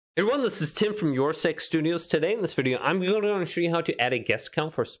Hey everyone, this is Tim from Your Six Studios. Today in this video, I'm going to show you how to add a guest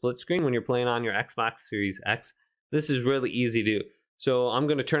account for split screen when you're playing on your Xbox Series X. This is really easy to do. So I'm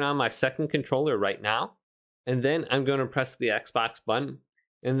going to turn on my second controller right now, and then I'm going to press the Xbox button,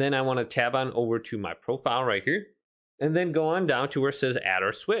 and then I want to tab on over to my profile right here, and then go on down to where it says add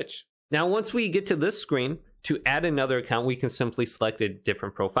or switch. Now once we get to this screen, to add another account, we can simply select a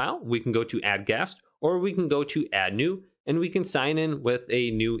different profile. We can go to add guest, or we can go to add new, and we can sign in with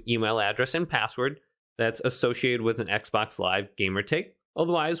a new email address and password that's associated with an Xbox Live gamer tag.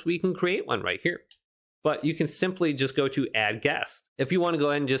 Otherwise, we can create one right here. But you can simply just go to add guest. If you want to go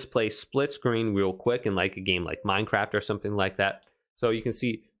ahead and just play split screen real quick in like a game like Minecraft or something like that. So you can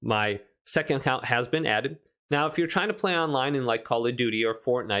see my second account has been added. Now, if you're trying to play online in like Call of Duty or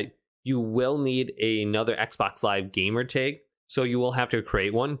Fortnite, you will need another Xbox Live gamer tag. So you will have to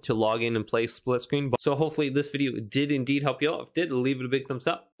create one to log in and play split screen. So hopefully this video did indeed help you out. If it did, leave it a big thumbs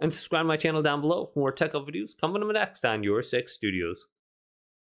up and subscribe to my channel down below for more tech videos coming up next on Your Six Studios.